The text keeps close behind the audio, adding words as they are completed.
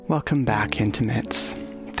Welcome back, Intimates.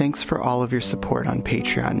 Thanks for all of your support on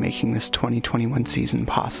Patreon making this 2021 season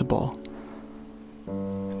possible.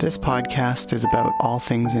 This podcast is about all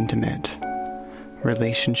things intimate.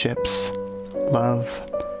 Relationships, love,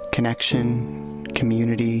 connection,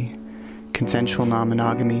 community, consensual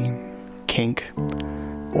non-monogamy, kink,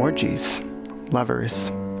 orgies, lovers,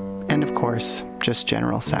 and of course, just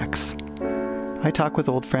general sex. I talk with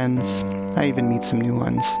old friends. I even meet some new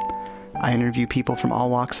ones. I interview people from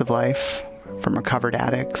all walks of life, from recovered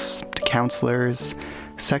addicts to counselors,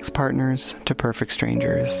 sex partners to perfect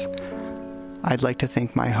strangers. I'd like to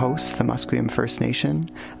thank my hosts, the Musqueam First Nation,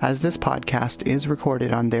 as this podcast is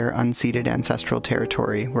recorded on their unceded ancestral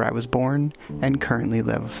territory where I was born and currently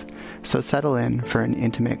live. So settle in for an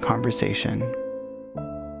intimate conversation.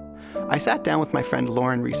 I sat down with my friend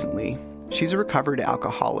Lauren recently. She's a recovered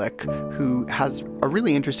alcoholic who has a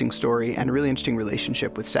really interesting story and a really interesting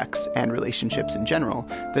relationship with sex and relationships in general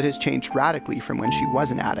that has changed radically from when she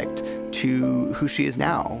was an addict to who she is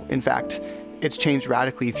now. In fact, it's changed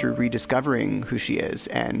radically through rediscovering who she is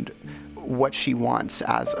and what she wants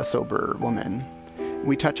as a sober woman.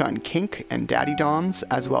 We touch on kink and daddy doms,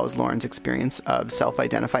 as well as Lauren's experience of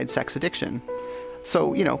self-identified sex addiction.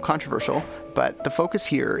 So, controversial, but the focus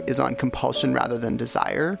here is on compulsion rather than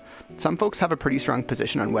desire. Some folks have a pretty strong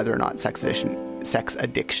position on whether or not sex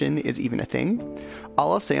addiction is even a thing.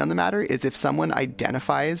 All I'll say on the matter is if someone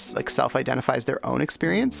self-identifies their own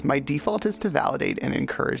experience, my default is to validate and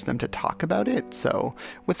encourage them to talk about it. So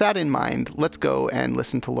with that in mind, let's go and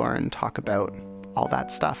listen to Lauren talk about all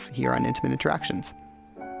that stuff here on Intimate Interactions.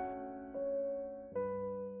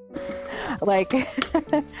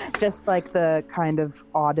 Just like the kind of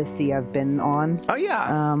odyssey I've been on. Oh,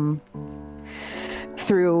 yeah.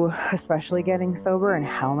 Through especially getting sober and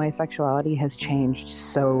how my sexuality has changed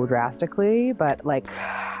so drastically. But, I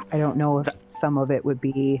don't know if some of it would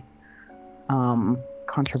be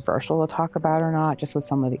controversial to talk about or not, just with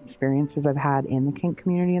some of the experiences I've had in the kink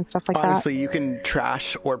community and stuff like that. Honestly, you can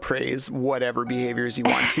trash or praise whatever behaviors you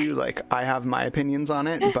want to. I have my opinions on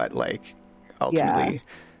it, but, ultimately...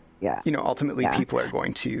 Yeah. Ultimately people are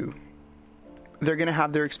they're going to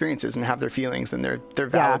have their experiences and have their feelings and they're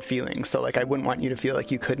valid feelings. So I wouldn't want you to feel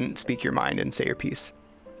like you couldn't speak your mind and say your piece.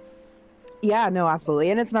 Yeah, no,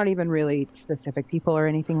 absolutely. And it's not even really specific people or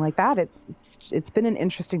anything like that. It's been an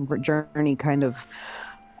interesting journey kind of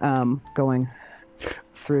going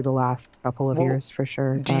through the last couple of years for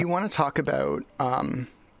sure. Do you want to talk about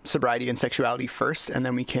sobriety and sexuality first, and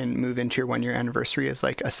then we can move into your 1-year anniversary as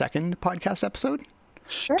a second podcast episode?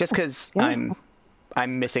 Sure. Just because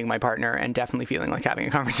I'm missing my partner and definitely feeling like having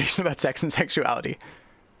a conversation about sex and sexuality.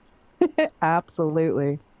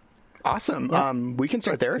 Absolutely. Awesome. Yeah. We can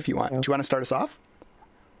start there if you want. Do you want to start us off?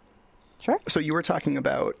 Sure. So you were talking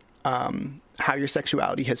about how your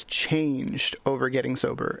sexuality has changed over getting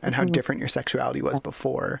sober and how different your sexuality was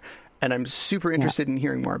before. And I'm super interested in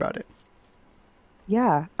hearing more about it.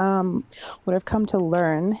 Yeah. What I've come to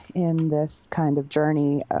learn in this kind of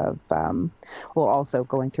journey of, also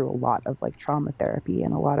going through a lot of trauma therapy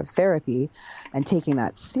and a lot of therapy and taking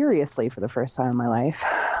that seriously for the first time in my life.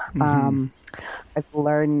 I've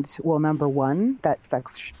learned, number one, that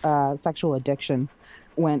sexual addiction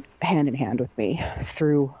went hand in hand with me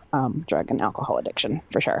through drug and alcohol addiction,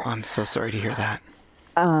 for sure. I'm so sorry to hear that.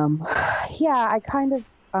 I kind of,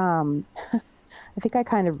 I think I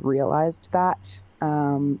kind of realized that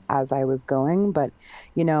as I was going, but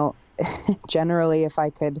generally if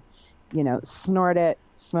I could, snort it,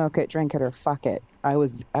 smoke it, drink it, or fuck it, I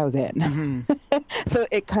was in. So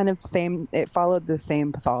it followed the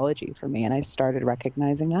same pathology for me, and I started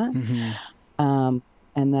recognizing that.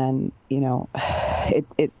 And then,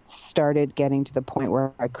 it started getting to the point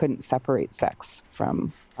where I couldn't separate sex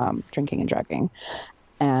from drinking and drugging.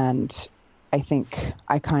 And I think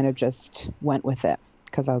I kind of just went with it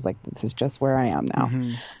because I was like, this is just where I am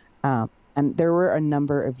now. And there were a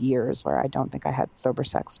number of years where I don't think I had sober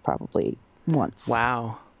sex probably once.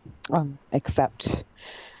 Wow. Except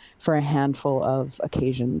for a handful of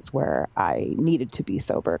occasions where I needed to be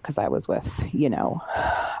sober because I was with,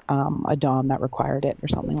 a dom that required it or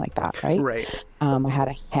something like that, right? Right. I had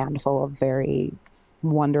a handful of very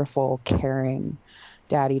wonderful, caring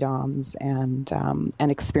daddy doms and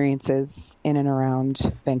experiences in and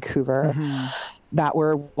around Vancouver that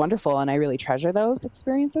were wonderful, and I really treasure those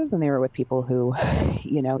experiences. And they were with people who,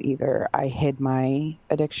 either I hid my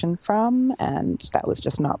addiction from, and that was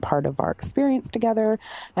just not part of our experience together.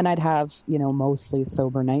 And I'd have, mostly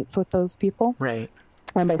sober nights with those people. Right.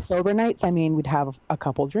 And by sober nights, I mean we'd have a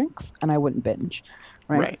couple drinks, and I wouldn't binge.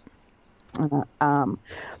 Right.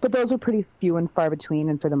 But those were pretty few and far between,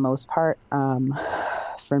 and for the most part,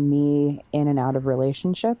 for me, in and out of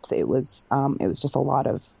relationships, it was just a lot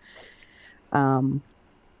of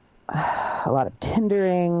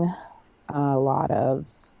Tindering, a lot of,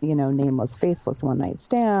 nameless, faceless one night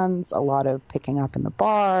stands, a lot of picking up in the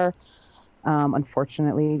bar.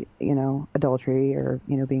 Unfortunately, adultery or,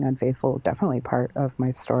 being unfaithful is definitely part of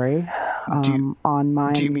my story. Do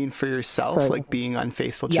you mean for yourself, like being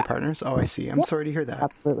unfaithful to your partners? Oh, I see. I'm sorry to hear that.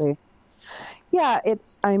 Absolutely. Yeah,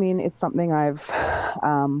 it's something I've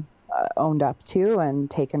owned up to and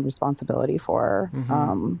taken responsibility for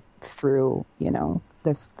through,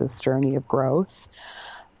 this journey of growth.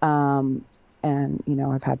 And,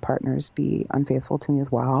 I've had partners be unfaithful to me as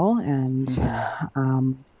well. And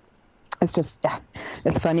it's just,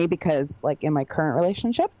 it's funny because, like, in my current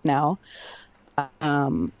relationship now,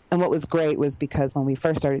 and what was great was because when we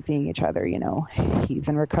first started seeing each other, he's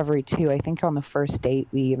in recovery too. I think on the first date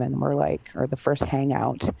we even were like, or the first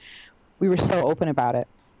hangout, we were so open about it.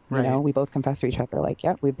 Right. We both confessed to each other, like,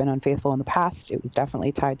 yeah, we've been unfaithful in the past. It was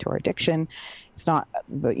definitely tied to our addiction. It's not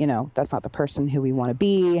that's not the person who we want to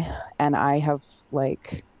be. And I have,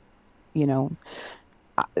 like,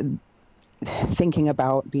 thinking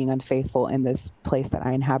about being unfaithful in this place that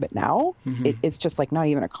I inhabit now, it's just like not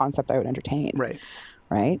even a concept I would entertain.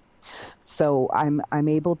 Right. So I'm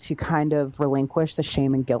able to kind of relinquish the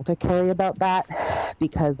shame and guilt I carry about that,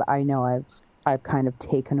 because I know I've kind of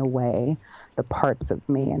taken away the parts of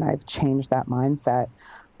me, and I've changed that mindset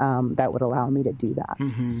that would allow me to do that.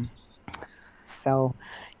 So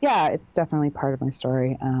yeah, it's definitely part of my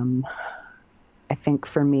story. I think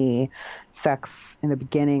for me, sex in the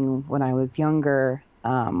beginning when I was younger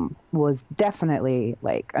was definitely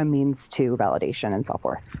like a means to validation and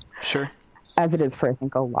self-worth. Sure. As it is for, I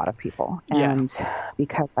think, a lot of people. And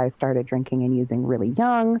because I started drinking and using really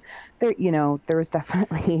young, there was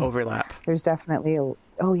definitely overlap. There's definitely a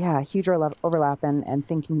huge overlap. And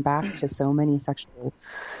thinking back to so many sexual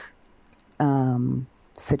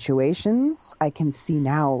situations, I can see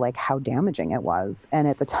now, like, how damaging it was. And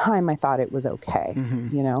at the time I thought it was okay,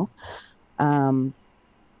 and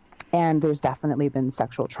there's definitely been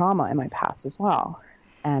sexual trauma in my past as well.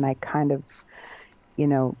 And I kind of,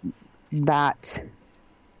 that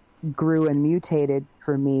grew and mutated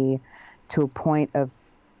for me to a point of,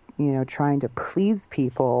 trying to please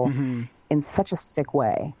people in such a sick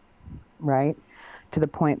way, right? To the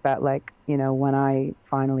point that, like, when I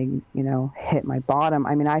finally, hit my bottom,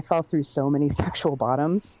 I mean, I fell through so many sexual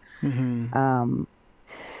bottoms.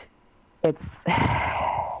 It's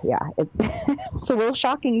it's a little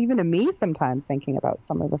shocking even to me sometimes, thinking about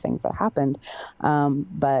some of the things that happened.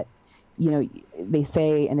 But, they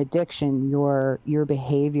say in addiction, your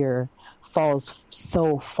behavior falls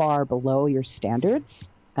so far below your standards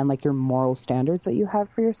and, like, your moral standards that you have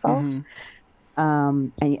for yourself.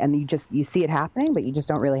 And you see it happening, but you just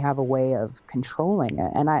don't really have a way of controlling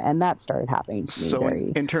it. And that started happening to me. So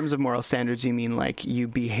in terms of moral standards, you mean like you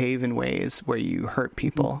behave in ways where you hurt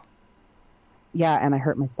people? Yeah. And I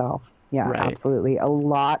hurt myself. Yeah, right. Absolutely. I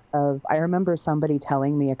remember somebody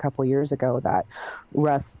telling me a couple years ago that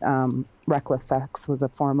reckless sex was a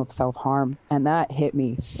form of self-harm. And that hit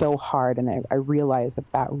me so hard. And I realized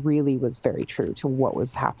that really was very true to what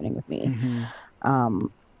was happening with me.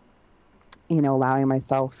 Allowing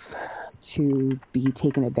myself to be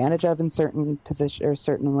taken advantage of in certain positions or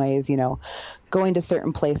certain ways, going to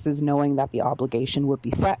certain places knowing that the obligation would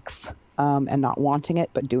be sex, and not wanting it,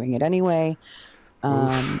 but doing it anyway.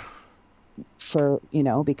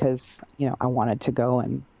 Because, I wanted to go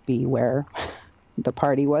and be where the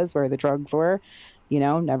party was, where the drugs were,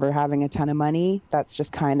 never having a ton of money. That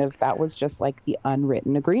was just like the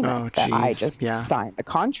unwritten agreement that I just signed the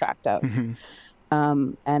contract of.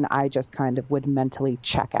 And I just kind of would mentally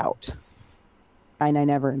check out, and I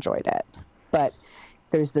never enjoyed it. But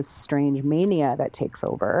there's this strange mania that takes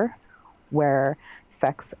over where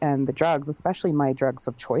sex and the drugs, especially my drugs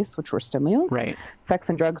of choice, which were stimulants, sex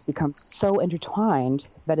and drugs become so intertwined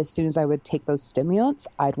that as soon as I would take those stimulants,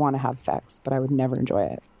 I'd want to have sex, but I would never enjoy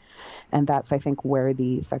it. And that's, I think, where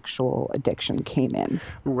the sexual addiction came in.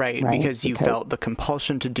 Right? Because you felt the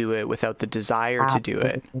compulsion to do it without the desire to do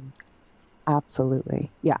it. Absolutely.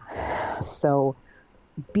 Yeah. So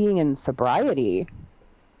being in sobriety,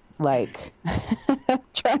 like,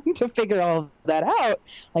 trying to figure all of that out,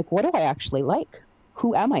 like, what do I actually like?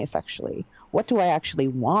 Who am I sexually? What do I actually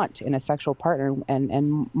want in a sexual partner?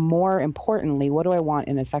 And more importantly, what do I want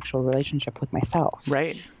in a sexual relationship with myself?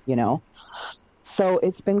 Right. So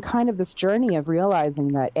it's been kind of this journey of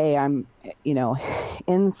realizing that, I'm,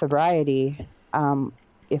 in sobriety,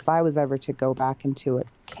 if I was ever to go back into a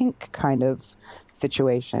kink kind of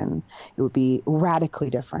situation, it would be radically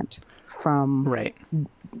different from Right.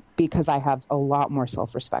 because I have a lot more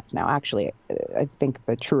self-respect now. Actually, I think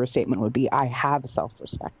the truer statement would be I have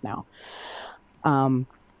self-respect now. And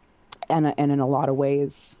in a lot of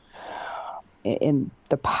ways, in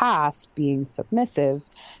the past, being submissive,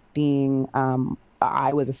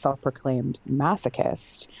 I was a self-proclaimed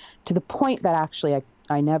masochist to the point that actually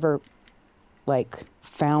I never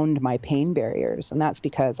found my pain barriers. And that's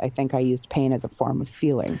because I think I used pain as a form of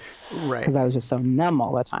feeling. Right. Because I was just so numb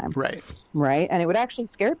all the time. Right. Right. And it would actually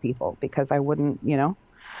scare people because I wouldn't,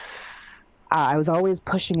 I was always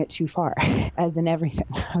pushing it too far, as in everything.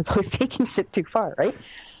 I was always taking shit too far. Right.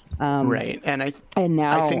 Right. And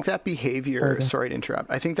now I think that behavior, sorry to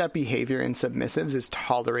interrupt, I think that behavior in submissives is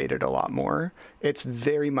tolerated a lot more. It's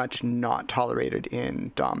very much not tolerated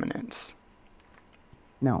in dominance.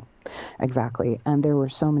 No, exactly. And there were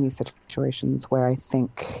so many situations where I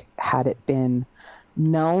think had it been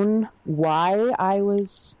known why I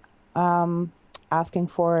was asking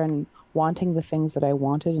for and wanting the things that I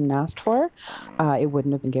wanted and asked for, it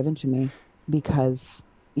wouldn't have been given to me because,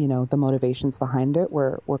 the motivations behind it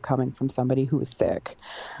were coming from somebody who was sick.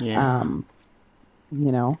 Yeah.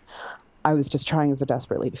 I was just trying so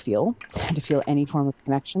desperately to feel any form of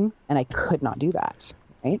connection, and I could not do that,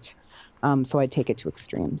 right? So I'd take it to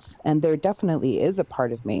extremes. And there definitely is a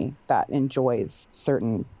part of me that enjoys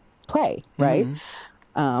certain play, right?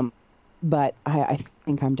 Mm-hmm. But I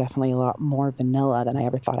think I'm definitely a lot more vanilla than I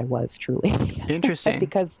ever thought I was, truly. Interesting.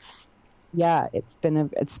 Because, yeah, it's been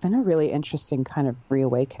a really interesting kind of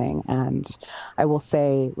reawakening. And I will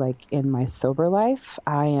say, in my sober life,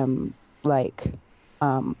 I am much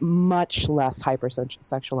less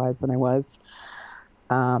hypersexualized than I was.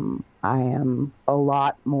 I am a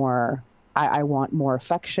lot more. I want more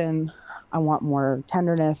affection. I want more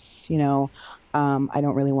tenderness. I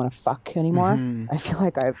don't really want to fuck anymore. Mm-hmm. I feel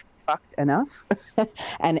like I've fucked enough.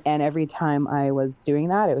 and every time I was doing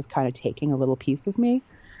that, it was kind of taking a little piece of me.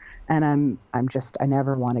 And I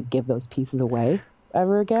never want to give those pieces away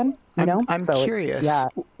ever again. I'm curious.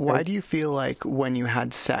 Why do you feel like when you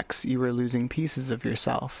had sex, you were losing pieces of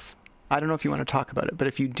yourself? I don't know if you want to talk about it, but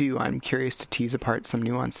if you do, I'm curious to tease apart some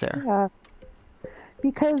nuance there. Yeah.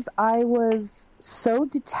 Because I was so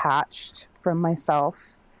detached from myself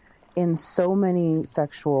in so many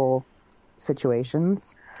sexual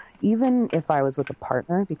situations, even if I was with a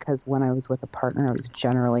partner, because when I was with a partner, I was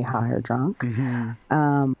generally high or drunk.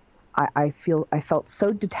 Mm-hmm. I felt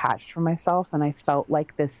so detached from myself, and I felt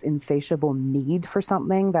like this insatiable need for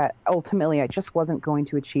something that ultimately I just wasn't going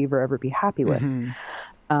to achieve or ever be happy with.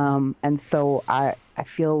 Mm-hmm. And so I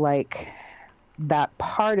feel like that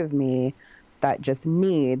part of me that just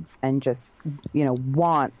needs and just,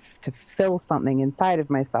 wants to fill something inside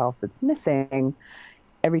of myself that's missing,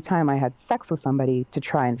 every time I had sex with somebody to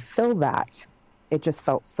try and fill that, it just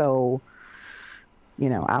felt so,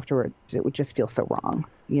 afterwards, it would just feel so wrong,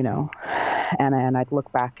 and I'd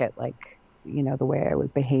look back at the way I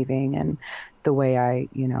was behaving and the way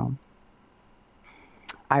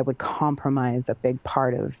I would compromise a big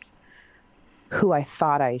part of who I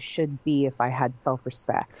thought I should be if I had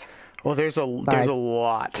self-respect. Well, there's a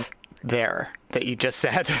lot there that you just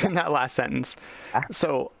said in that last sentence.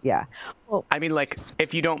 So, yeah. Well, I mean,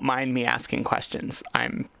 if you don't mind me asking questions,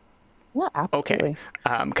 I'm absolutely.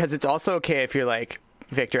 Okay. Because it's also okay if you're like,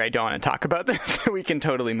 Victor, I don't want to talk about this. We can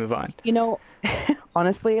totally move on.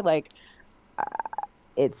 Honestly,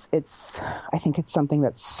 it's I think it's something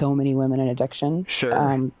that so many women in addiction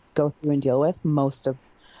go through and deal with.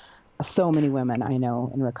 So many women I know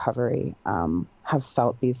in recovery have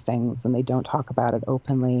felt these things, and they don't talk about it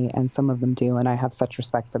openly, and some of them do, and I have such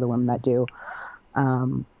respect for the women that do.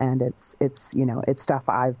 And it's it's stuff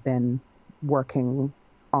I've been working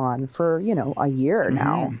on for a year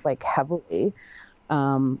now, heavily.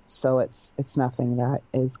 So it's nothing that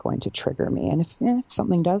is going to trigger me, and if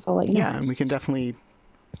something does, I'll let you know. Yeah, and we can definitely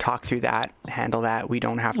talk through that, handle that. We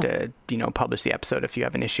don't have to, publish the episode if you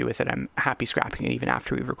have an issue with it. I'm happy scrapping it even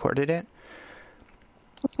after we've recorded it.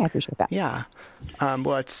 I appreciate that. Yeah.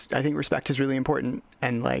 Well, I think respect is really important,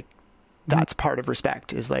 and that's part of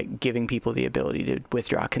respect is giving people the ability to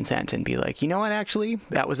withdraw consent and be like, you know what, actually,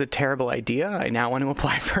 that was a terrible idea. I now want to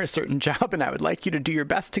apply for a certain job, and I would like you to do your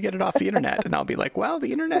best to get it off the internet. And I'll be like, well,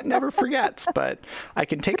 the internet never forgets, but I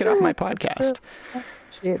can take it off my podcast. I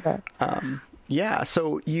appreciate that. Yeah,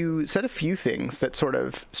 so you said a few things that sort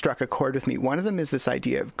of struck a chord with me. One of them is this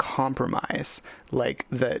idea of compromise,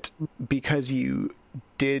 that because you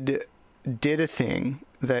did a thing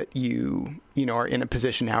that you are in a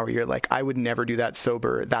position now where you're like, I would never do that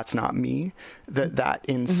sober, that's not me, that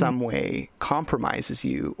in mm-hmm. some way compromises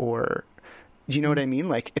you, or do you know what I mean?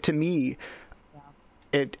 To me,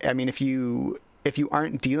 I mean, if you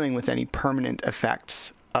aren't dealing with any permanent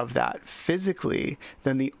effects of that physically,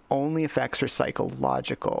 then the only effects are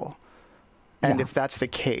psychological. And if that's the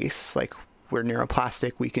case, like, we're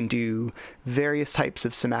neuroplastic, we can do various types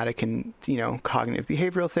of somatic and, cognitive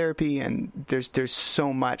behavioral therapy, and there's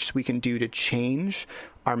so much we can do to change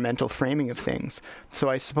our mental framing of things. So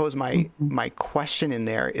I suppose my question in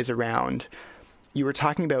there is around, you were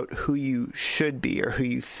talking about who you should be or who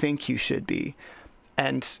you think you should be.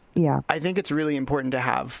 And I think it's really important to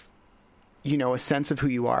have, a sense of who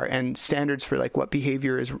you are and standards for like what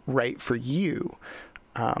behavior is right for you.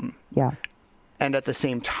 And at the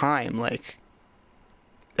same time, like,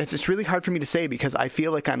 it's really hard for me to say because I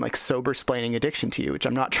feel like I'm like sober splaining addiction to you, which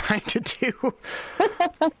I'm not trying to do.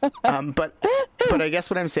 But I guess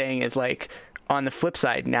what I'm saying is, like, on the flip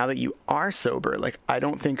side, now that you are sober, like, I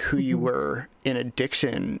don't think who you were in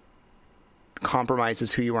addiction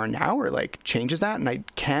compromises who you are now or like changes that. And I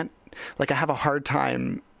can't, like, I have a hard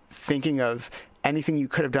time thinking of anything you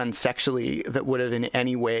could have done sexually that would have in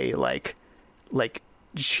any way like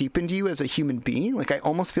cheapened you as a human being. Like, I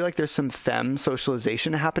almost feel like there's some femme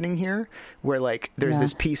socialization happening here where like there's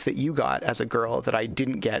this piece that you got as a girl that I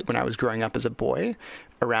didn't get when I was growing up as a boy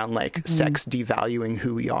around like sex devaluing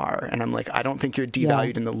who we are. And I'm like, I don't think you're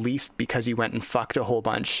devalued in the least because you went and fucked a whole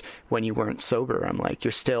bunch when you weren't sober. I'm like,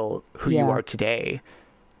 you're still who you are today.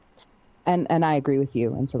 And I agree with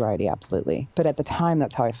you in sobriety, absolutely. But at the time,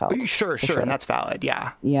 that's how I felt. Sure. And that's valid.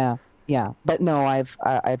 Yeah. But no,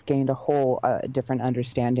 I've gained a whole different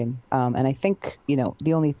understanding. And I think,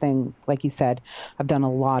 the only thing, like you said, I've done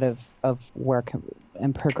a lot of work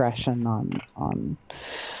and progression on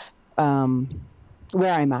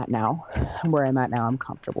where I'm at now. Where I'm at now, I'm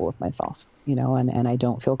comfortable with myself, and I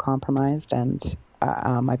don't feel compromised. And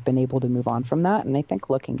I've been able to move on from that. And I think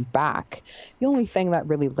looking back, the only thing that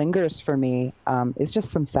really lingers for me is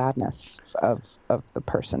just some sadness of the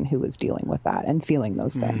person who was dealing with that and feeling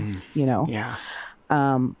those things, Yeah.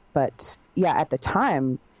 But yeah, at the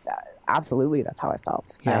time, absolutely, that's how I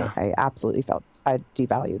felt. Yeah. I absolutely felt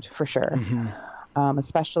devalued for sure,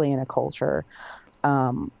 especially in a culture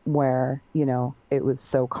where, it was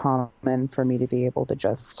so common for me to be able to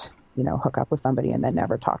just hook up with somebody and then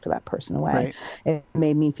never talk to that person away. Right. It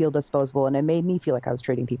made me feel disposable, and it made me feel like I was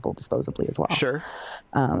treating people disposably as well. Sure.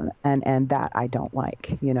 And that I don't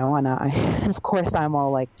like, and of course I'm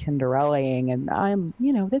all like Tinderelling and I'm,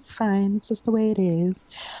 it's fine. It's just the way it is.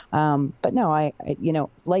 But no, I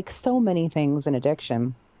like so many things in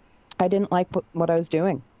addiction, I didn't like what I was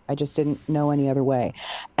doing. I just didn't know any other way.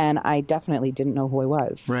 And I definitely didn't know who I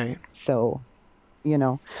was. Right. So,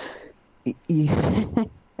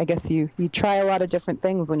 I guess you try a lot of different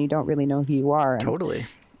things when you don't really know who you are. And totally.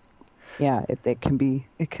 Yeah, it can be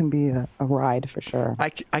a ride for sure. I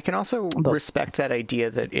can also respect that idea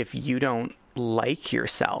that if you don't like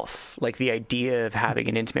yourself, like the idea of having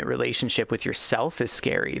an intimate relationship with yourself is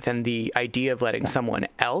scary, then the idea of letting someone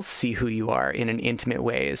else see who you are in an intimate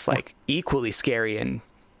way is like equally scary. And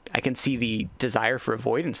I can see the desire for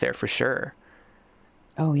avoidance there for sure.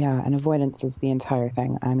 Oh, yeah. And avoidance is the entire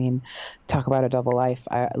thing. I mean, talk about a double life.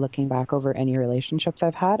 Looking back over any relationships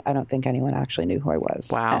I've had, I don't think anyone actually knew who I was.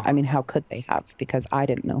 Wow. I mean, how could they have? Because I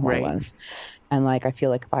didn't know who I was. And like, I feel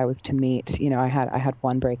like if I was to meet, I had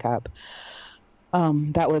one breakup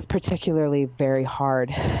that was particularly very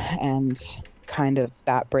hard. And kind of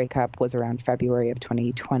that breakup was around February of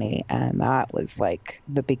 2020. And that was like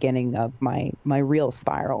the beginning of my real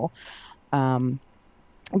spiral.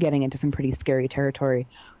 Getting into some pretty scary territory,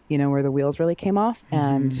 where the wheels really came off.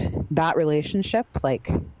 And that relationship, like,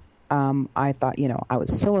 I thought, I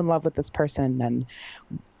was so in love with this person, and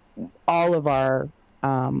all of our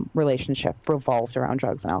relationship revolved around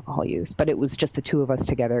drugs and alcohol use, but it was just the two of us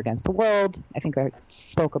together against the world. I think I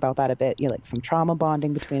spoke about that a bit, like some trauma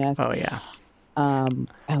bonding between us. Oh, yeah. I'm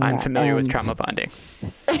familiar with trauma bonding.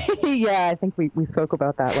 Yeah, I think we spoke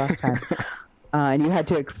about that last time. And you had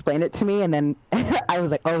to explain it to me, and then I was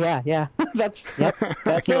like, "Oh yeah, that's You're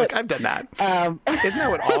like, I've done that. Isn't that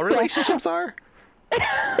what all relationships are?"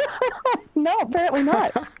 No, apparently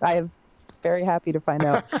not. I'm very happy to find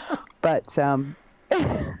out. But I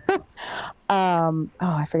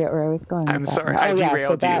forget where I was going. I'm sorry, I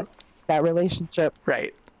derailed you. That relationship,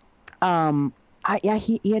 right?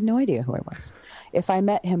 He had no idea who I was. If I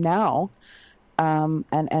met him now,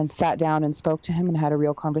 and sat down and spoke to him and had a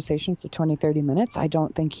real conversation for 20-30 minutes, I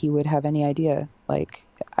don't think he would have any idea. Like,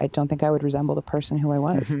 I don't think I would resemble the person who I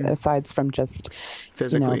was, aside from just,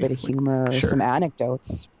 physically, a bit of humor or some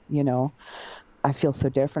anecdotes, I feel so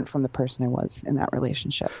different from the person I was in that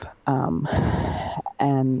relationship.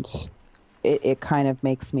 And it kind of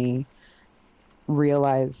makes me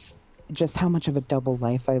realize just how much of a double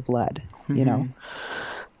life I've led, you know?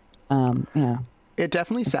 Yeah. It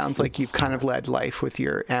definitely sounds like you've kind of led life with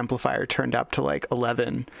your amplifier turned up to like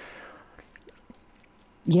 11.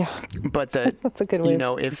 Yeah. But that, that's a good way. You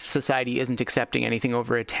know, if society isn't accepting anything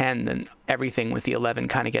over a 10, then everything with the 11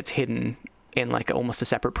 kind of gets hidden in like almost a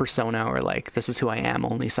separate persona, or like, this is who I am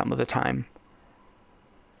only some of the time.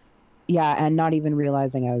 Yeah. And not even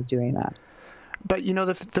realizing I was doing that. But, you know,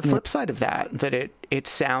 the flip side of that it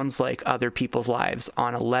sounds like other people's lives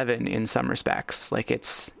on 11 in some respects. Like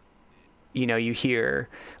it's, you know, you hear,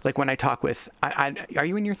 like when I talk with, are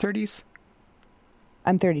you in your 30s?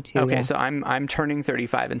 I'm 32. Okay. Yeah. So I'm turning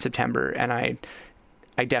 35 in September, and I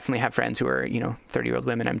definitely have friends who are, you know, 30-year-old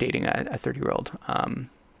women. I'm dating a 30-year-old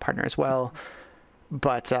partner as well.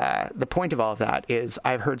 But the point of all of that is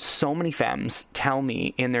I've heard so many femmes tell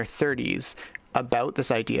me in their 30s about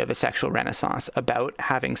this idea of a sexual renaissance, about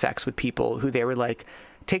having sex with people who they were like,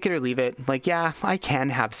 take it or leave it. Like, yeah, I can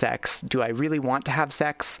have sex. Do I really want to have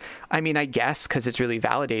sex? I mean, I guess, because it's really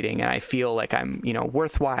validating and I feel like I'm, you know,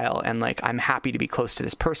 worthwhile and like I'm happy to be close to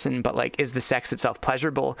this person. But like, is the sex itself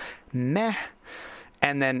pleasurable? Meh.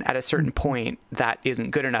 And then at a certain point, that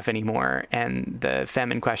isn't good enough anymore. And the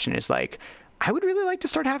femme in question is like, I would really like to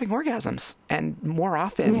start having orgasms, and more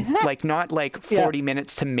often, like not like 40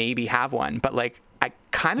 minutes to maybe have one, but like I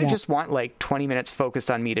kind of just want like 20 minutes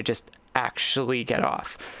focused on me to just actually get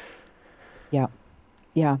off. Yeah.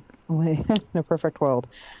 Yeah. In a perfect world.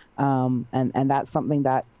 And that's something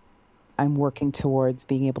that I'm working towards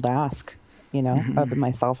being able to ask, you know, of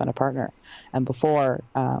myself and a partner. And before,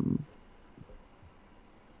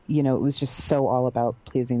 you know, it was just so all about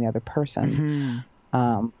pleasing the other person.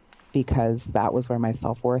 Because that was where my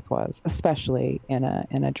self-worth was, especially in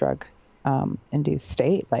a drug induced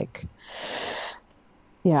state. Like,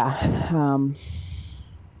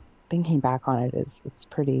 thinking back on it it's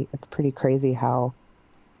pretty crazy how,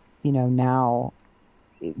 you know, now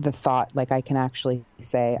the thought, like I can actually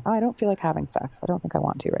say, oh, I don't feel like having sex. I don't think I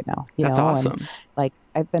want to right now. That's awesome. And like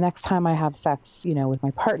the next time I have sex, you know, with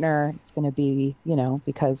my partner, it's going to be, you know,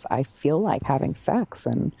 because I feel like having sex.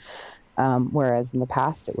 And whereas in the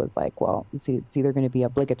past it was like, well, it's either going to be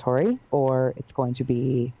obligatory or it's going to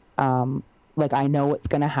be like I know what's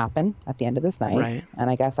going to happen at the end of this night, right.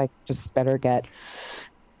 And I guess I just better get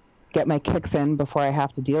my kicks in before I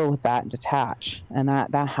have to deal with that and detach. And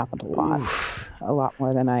that happened a lot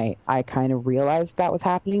more than I kind of realized that was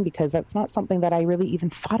happening, because that's not something that I really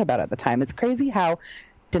even thought about at the time. It's crazy how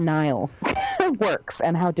denial works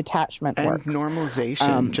and how detachment works. And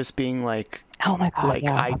normalization, just being like, oh my God, like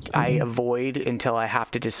I avoid until I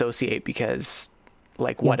have to dissociate, because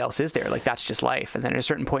like what else is there? Like that's just life. And then at a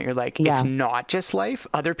certain point you're like, it's not just life.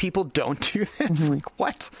 Other people don't do this. Like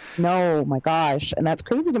what? No, my gosh. And that's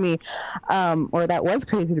crazy to me. Or that was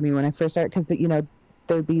crazy to me when I first started, because, you know,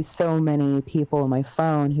 there'd be so many people on my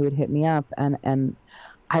phone who would hit me up, and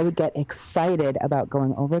I would get excited about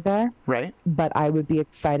going over there. Right. But I would be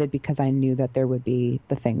excited because I knew that there would be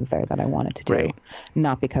the things there that I wanted to do,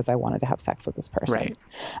 not because I wanted to have sex with this person. Right.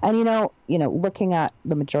 And, you know, looking at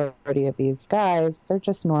the majority of these guys, they're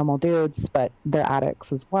just normal dudes, but they're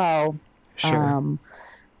addicts as well. Sure.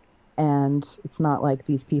 And it's not like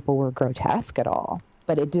these people were grotesque at all,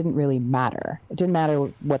 but it didn't really matter. It didn't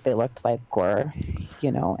matter what they looked like or,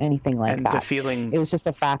 you know, anything like that. And the feeling, it was just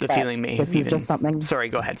the fact that this is just something. Sorry,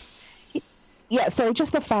 go ahead. Yeah. So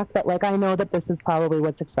just the fact that, like, I know that this is probably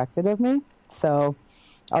what's expected of me. So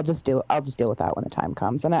I'll just deal with that when the time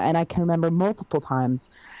comes. And I can remember multiple times,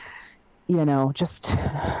 you know, just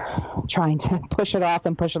trying to push it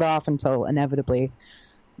off until inevitably,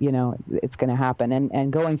 you know, it's going to happen,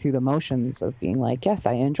 and going through the motions of being like, yes,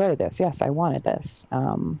 I enjoy this. Yes, I wanted this.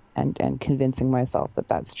 And convincing myself that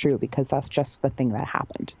that's true, because that's just the thing that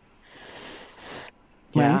happened.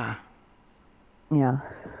 Yeah. Right? Yeah.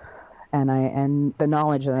 And the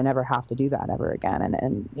knowledge that I never have to do that ever again.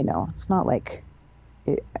 And you know, it's not like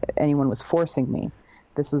anyone was forcing me.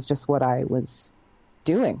 This is just what I was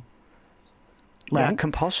doing. Right? Yeah.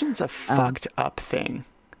 Compulsion's a fucked up thing.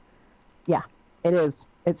 Yeah, it is.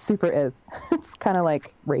 It super is. It's kind of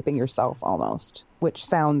like raping yourself almost, which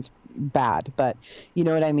sounds bad, but you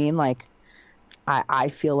know what I mean? Like, I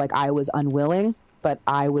feel like I was unwilling, but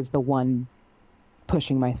I was the one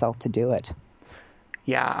pushing myself to do it.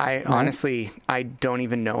 Yeah, honestly, I don't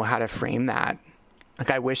even know how to frame that.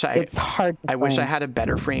 Like, it's hard to wish I had a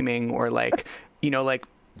better framing, or like, you know, like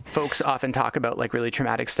folks often talk about like really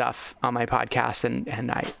traumatic stuff on my podcast,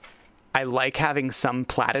 and I like having some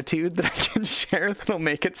platitude that I can share that'll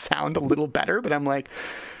make it sound a little better, but I'm like,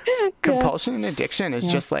 compulsion and addiction is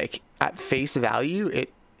just like, at face value,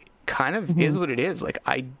 kind of is what it is. Like,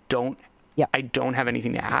 I don't have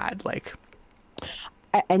anything to add. Like,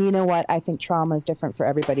 and you know what? I think trauma is different for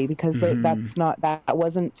everybody, because that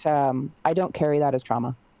wasn't, I don't carry that as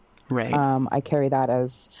trauma. Right. I carry that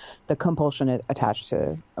as the compulsion attached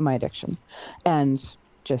to my addiction, and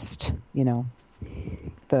just, you know,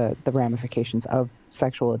 the ramifications of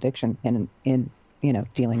sexual addiction in you know,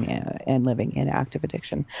 dealing and living in active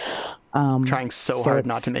addiction. Trying so hard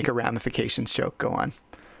not to make a ramifications joke. Go on.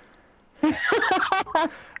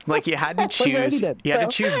 Like, you had to choose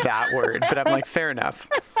that word, but I'm like, fair enough.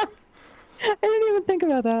 I didn't even think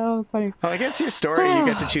about that. That was funny. Well, I guess your story, you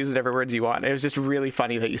get to choose whatever words you want. It was just really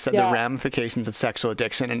funny that you said the ramifications of sexual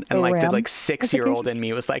addiction, and like the 6-year-old in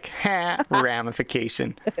me was like, ha,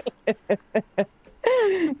 ramification.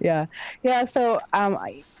 Yeah. So,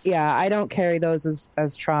 I don't carry those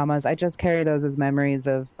as traumas. I just carry those as memories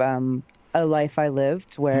of a life I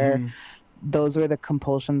lived where those were the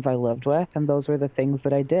compulsions I lived with, and those were the things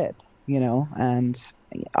that I did, you know, and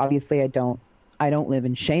obviously I don't live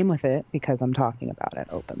in shame with it, because I'm talking about it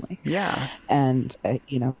openly. Yeah. And,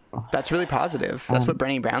 you know. That's really positive. That's what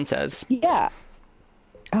Brené Brown says. Yeah.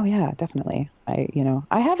 Oh, yeah, definitely. I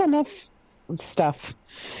have enough stuff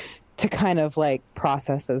to kind of like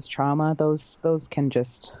process as trauma. Those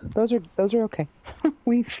are okay.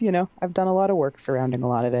 I've done a lot of work surrounding a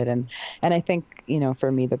lot of it. And I think, you know,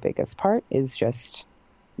 for me, the biggest part is just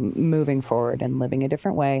moving forward and living a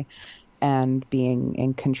different way and being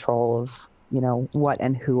in control of, you know, what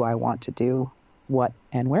and who I want to do what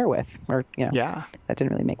and where with, or, you know, that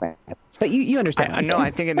didn't really make sense, but you understand. No,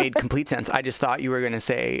 I think it made complete sense. I just thought you were going to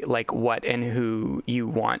say like what and who you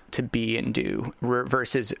want to be and do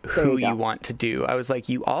versus who you want to do. I was like,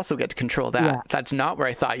 you also get to control that. Yeah. That's not where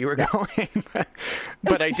I thought you were going,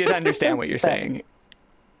 but I did understand what you're saying.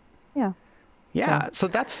 Yeah. So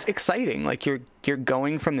that's exciting. Like you're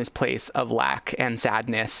going from this place of lack and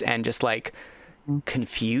sadness and just like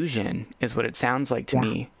confusion is what it sounds like to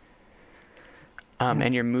me.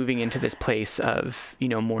 And you're moving into this place of, you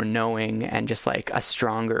know, more knowing and just like a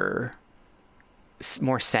stronger,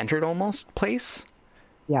 more centered almost place.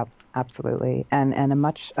 Yeah, absolutely. And a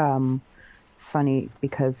much, funny,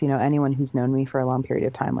 because, you know, anyone who's known me for a long period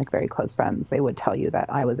of time, like very close friends, they would tell you that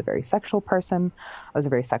I was a very sexual person. I was a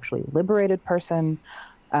very sexually liberated person.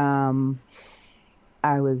 I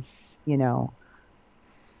was, you know,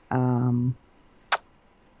 I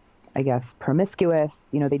guess promiscuous,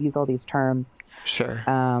 you know, they'd use all these terms. Sure.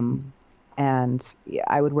 And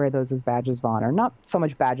I would wear those as badges of honor, not so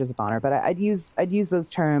much badges of honor, but I'd use those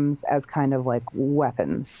terms as kind of like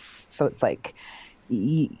weapons. So it's like,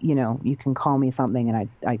 you know, you can call me something and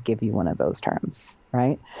I'd give you one of those terms.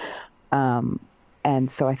 Right.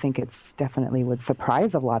 And so I think it's definitely would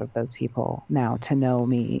surprise a lot of those people now to know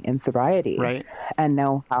me in sobriety, right, and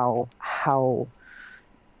know how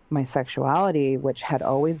my sexuality, which had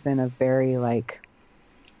always been a very like,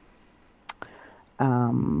 I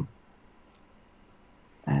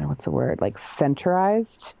don't know what's the word, like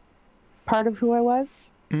centralized part of who I was.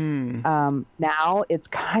 Now it's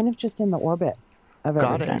kind of just in the orbit of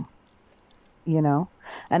everything. Got it. You know,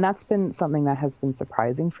 and that's been something that has been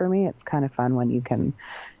surprising for me. It's kind of fun when you can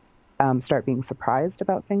start being surprised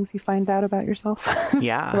about things you find out about yourself.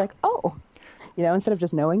 Yeah. Like, oh, you know, instead of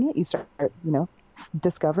just knowing it, you start, you know,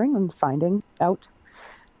 discovering and finding out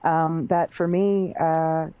that for me,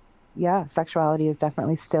 sexuality is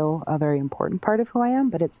definitely still a very important part of who I am,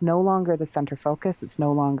 but it's no longer the center focus. It's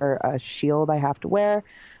no longer a shield I have to wear.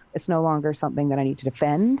 It's no longer something that I need to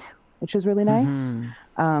defend, which is really nice.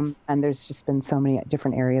 And there's just been so many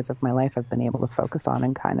different areas of my life I've been able to focus on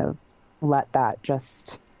and kind of let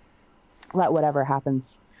whatever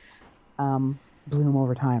happens bloom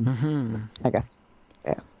over time, I guess.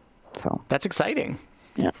 Yeah. So that's exciting.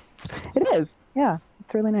 Yeah, it is. Yeah,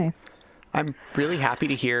 it's really nice. I'm really happy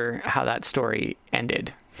to hear how that story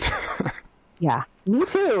ended. Yeah, me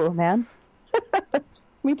too, man.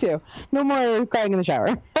 Me too. No more crying in the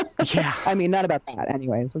shower. Yeah. I mean, not about that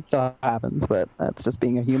anyways. It still happens, but that's just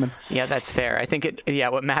being a human. Yeah, that's fair. I think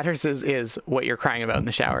what matters is what you're crying about in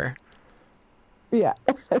the shower. Yeah,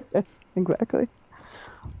 exactly.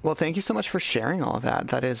 Well, thank you so much for sharing all of that.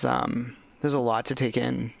 That is, there's a lot to take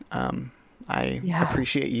in. I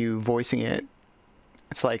appreciate you voicing it.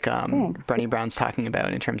 It's like Brené Brown's talking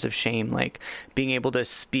about in terms of shame, like being able to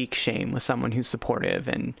speak shame with someone who's supportive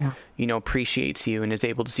and, you know, appreciates you and is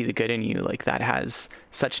able to see the good in you. Like that has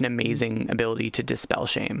such an amazing ability to dispel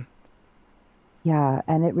shame. Yeah.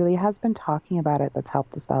 And it really has been talking about it that's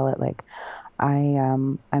helped dispel it. Like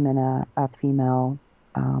I'm in a female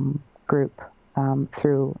group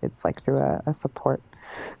through a support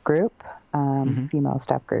group, female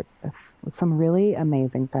step group with some really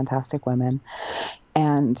amazing, fantastic women.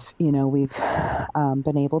 And, you know, we've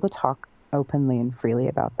been able to talk openly and freely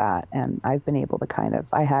about that. And I've been able to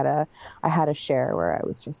I had a share where I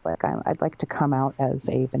was just like, I'd like to come out as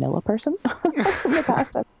a vanilla person. In the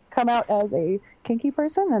past, I've come out as a kinky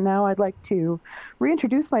person, and now I'd like to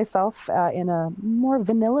reintroduce myself in a more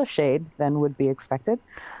vanilla shade than would be expected.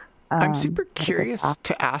 I'm super curious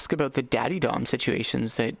to ask about the daddy dom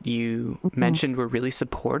situations that you mentioned were really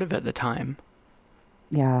supportive at the time.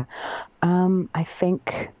 Yeah. I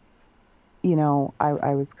think, you know,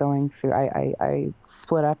 I was going through, I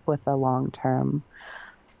split up with a long-term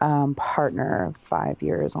partner of 5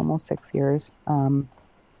 years, almost 6 years.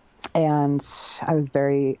 And I was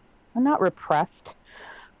very, not repressed,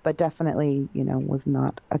 but definitely, you know, was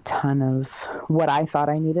not a ton of what I thought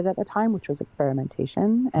I needed at the time, which was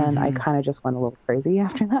experimentation. And I kind of just went a little crazy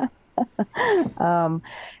after that.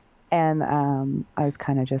 I was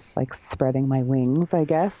kind of just like spreading my wings, I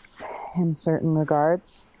guess, in certain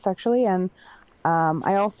regards sexually. And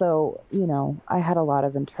I also, you know, I had a lot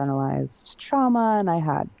of internalized trauma, and I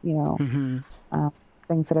had, you know,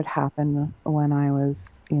 things that had happened when I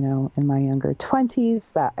was, you know, in my younger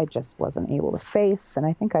 20s that I just wasn't able to face. And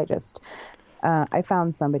I think I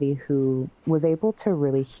found somebody who was able to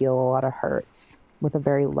really heal a lot of hurts with a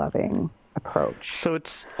very loving approach. So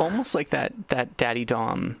it's almost like that daddy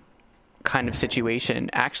dom kind of situation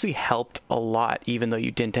actually helped a lot, even though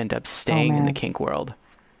you didn't end up staying in the kink world.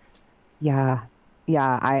 Yeah.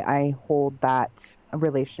 I hold that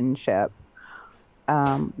relationship,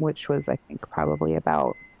 which was, I think, probably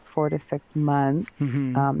about 4 to 6 months,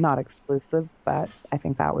 not exclusive, but I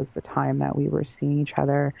think that was the time that we were seeing each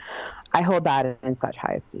other. I hold that in such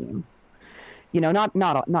high esteem. You know,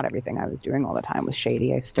 not everything I was doing all the time was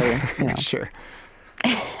shady. I still, you know, sure.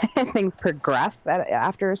 Things progress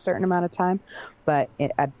after a certain amount of time, but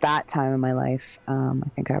at that time in my life, I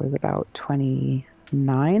think I was about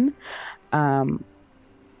 29.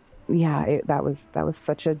 That was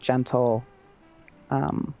such a gentle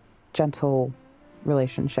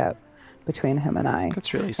relationship between him and I.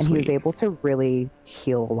 That's really sweet. And he was able to really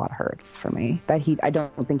heal a lot of hurts for me that I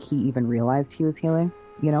don't think he even realized he was healing.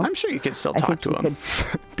 You know, I'm sure you could still talk to him.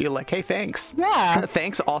 Be like, hey, thanks. Yeah.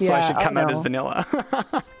 Thanks. Also, I should come out as vanilla.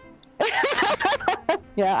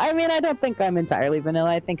 Yeah. I mean, I don't think I'm entirely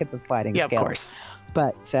vanilla. I think it's a sliding scale. Yeah, of course.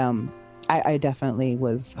 But I definitely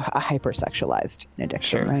was a hypersexualized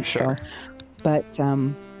addiction, sure, right? Sure. So, but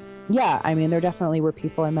yeah, I mean, there definitely were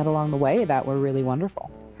people I met along the way that were really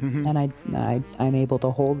wonderful, and I'm able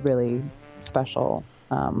to hold really special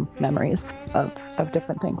memories of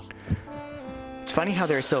different things. It's funny how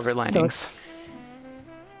there are silver linings.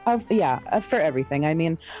 For everything. I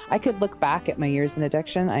mean, I could look back at my years in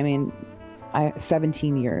addiction. I mean,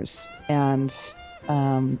 17 years, and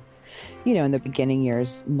you know, in the beginning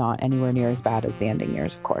years, not anywhere near as bad as the ending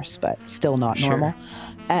years, of course, but still not normal.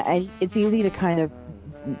 And it's easy to kind of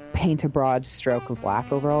paint a broad stroke of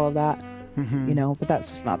black over all of that, you know, but that's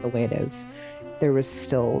just not the way it is. There was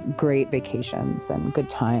still great vacations and good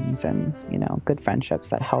times and, you know, good friendships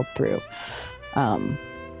that held through.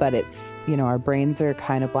 But it's, you know, our brains are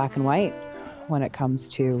kind of black and white when it comes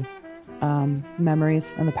to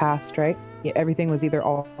memories in the past, right? Everything was either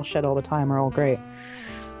all shit all the time or all great.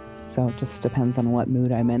 So it just depends on what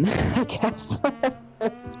mood I'm in, I guess.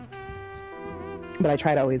 But I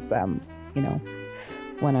try to always, you know,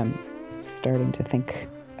 when I'm starting to think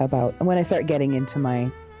about, when I start getting into my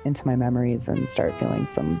memories and start feeling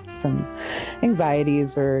some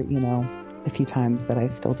anxieties, or, you know, a few times that I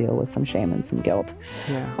still deal with some shame and some guilt.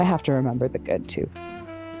 Yeah. I have to remember the good too.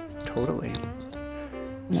 Totally.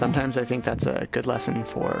 Yeah. Sometimes I think that's a good lesson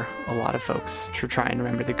for a lot of folks, to try and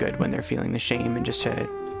remember the good when they're feeling the shame, and just to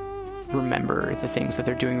remember the things that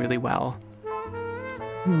they're doing really well.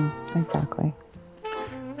 Exactly.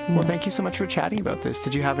 Well, thank you so much for chatting about this.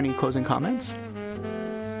 Did you have any closing comments?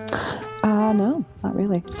 No, not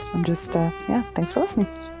really. I'm just, thanks for listening.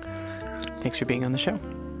 Thanks for being on the show.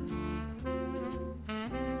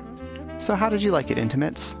 So how did you like it,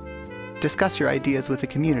 Intimates? Discuss your ideas with the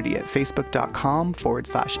community at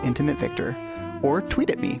facebook.com/IntimateVictor, or tweet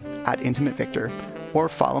at me at IntimateVictor, or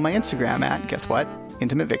follow my Instagram at, guess what,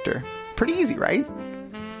 IntimateVictor. Pretty easy, right?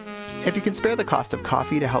 If you can spare the cost of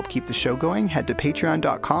coffee to help keep the show going, head to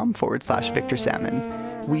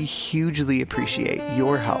patreon.com/VictorSalmon. We hugely appreciate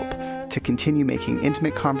your help to continue making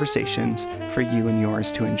intimate conversations for you and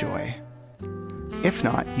yours to enjoy. If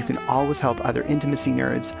not, you can always help other intimacy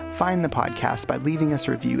nerds find the podcast by leaving us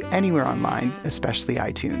a review anywhere online, especially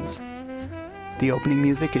iTunes. The opening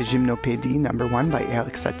music is Gymnopédie No. 1 by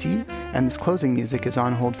Eric Satie, and this closing music is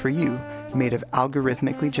On Hold for You, made of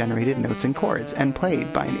algorithmically generated notes and chords and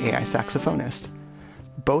played by an AI saxophonist.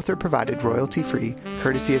 Both are provided royalty-free,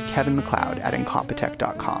 courtesy of Kevin MacLeod at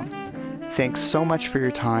Incompetech.com. Thanks so much for your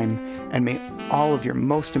time, and may all of your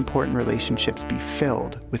most important relationships be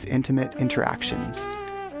filled with intimate interactions.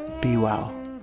 Be well.